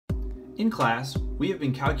In class, we have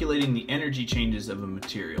been calculating the energy changes of a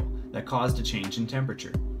material that caused a change in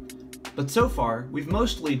temperature. But so far, we've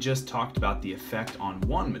mostly just talked about the effect on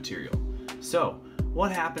one material. So,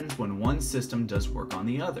 what happens when one system does work on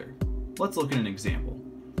the other? Let's look at an example.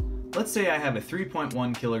 Let's say I have a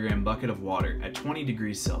 3.1 kilogram bucket of water at 20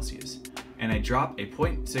 degrees Celsius, and I drop a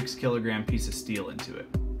 0.6 kilogram piece of steel into it.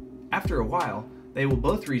 After a while, they will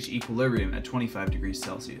both reach equilibrium at 25 degrees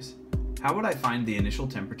Celsius. How would I find the initial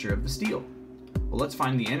temperature of the steel? Well, let's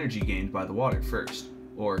find the energy gained by the water first,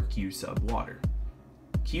 or Q sub water.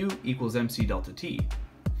 Q equals mc delta T.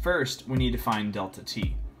 First, we need to find delta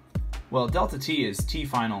T. Well, delta T is T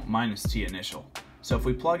final minus T initial. So if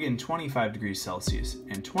we plug in 25 degrees Celsius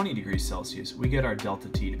and 20 degrees Celsius, we get our delta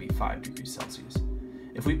T to be 5 degrees Celsius.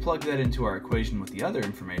 If we plug that into our equation with the other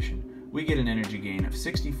information, we get an energy gain of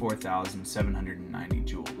 64,790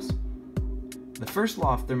 joules. The first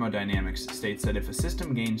law of thermodynamics states that if a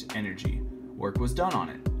system gains energy, work was done on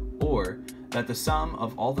it, or that the sum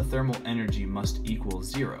of all the thermal energy must equal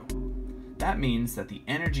 0. That means that the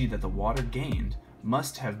energy that the water gained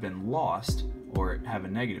must have been lost, or have a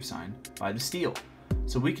negative sign, by the steel.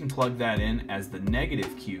 So we can plug that in as the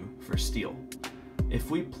negative Q for steel. If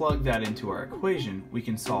we plug that into our equation, we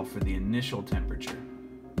can solve for the initial temperature,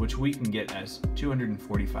 which we can get as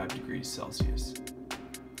 245 degrees Celsius.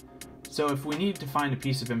 So if we need to find a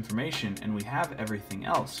piece of information and we have everything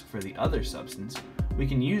else for the other substance, we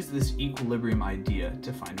can use this equilibrium idea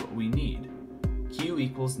to find what we need. Q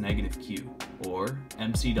equals negative Q, or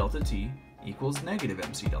mc delta T equals negative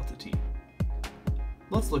mc delta T.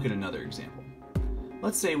 Let's look at another example.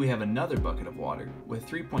 Let's say we have another bucket of water with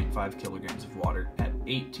 3.5 kilograms of water at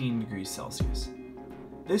 18 degrees Celsius.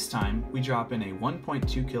 This time, we drop in a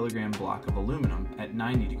 1.2 kilogram block of aluminum at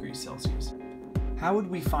 90 degrees Celsius. How would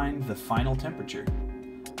we find the final temperature?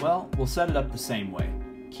 Well, we'll set it up the same way.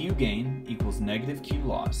 Q gain equals negative Q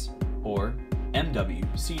loss, or MW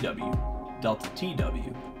CW delta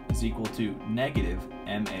TW is equal to negative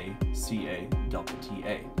MA CA delta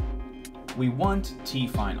TA. We want T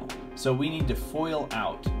final, so we need to FOIL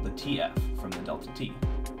out the TF from the delta T.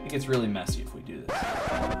 It gets really messy if we do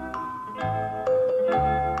this.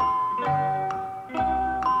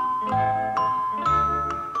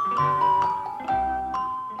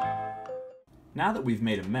 Now that we've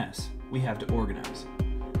made a mess, we have to organize.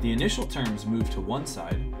 The initial terms move to one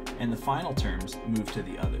side, and the final terms move to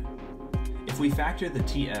the other. If we factor the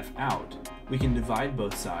TF out, we can divide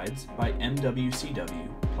both sides by MWCW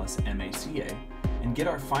plus MACA and get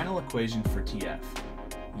our final equation for TF.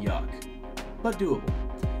 Yuck. But doable.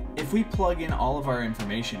 If we plug in all of our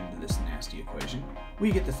information into this nasty equation,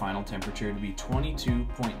 we get the final temperature to be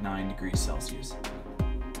 22.9 degrees Celsius.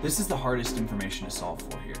 This is the hardest information to solve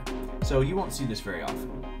for here, so you won't see this very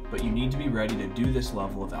often, but you need to be ready to do this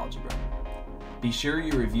level of algebra. Be sure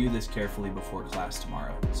you review this carefully before class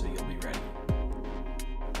tomorrow, so you'll be ready.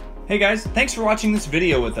 Hey guys, thanks for watching this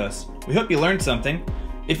video with us. We hope you learned something.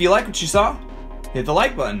 If you like what you saw, hit the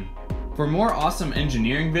like button. For more awesome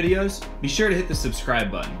engineering videos, be sure to hit the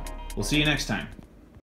subscribe button. We'll see you next time.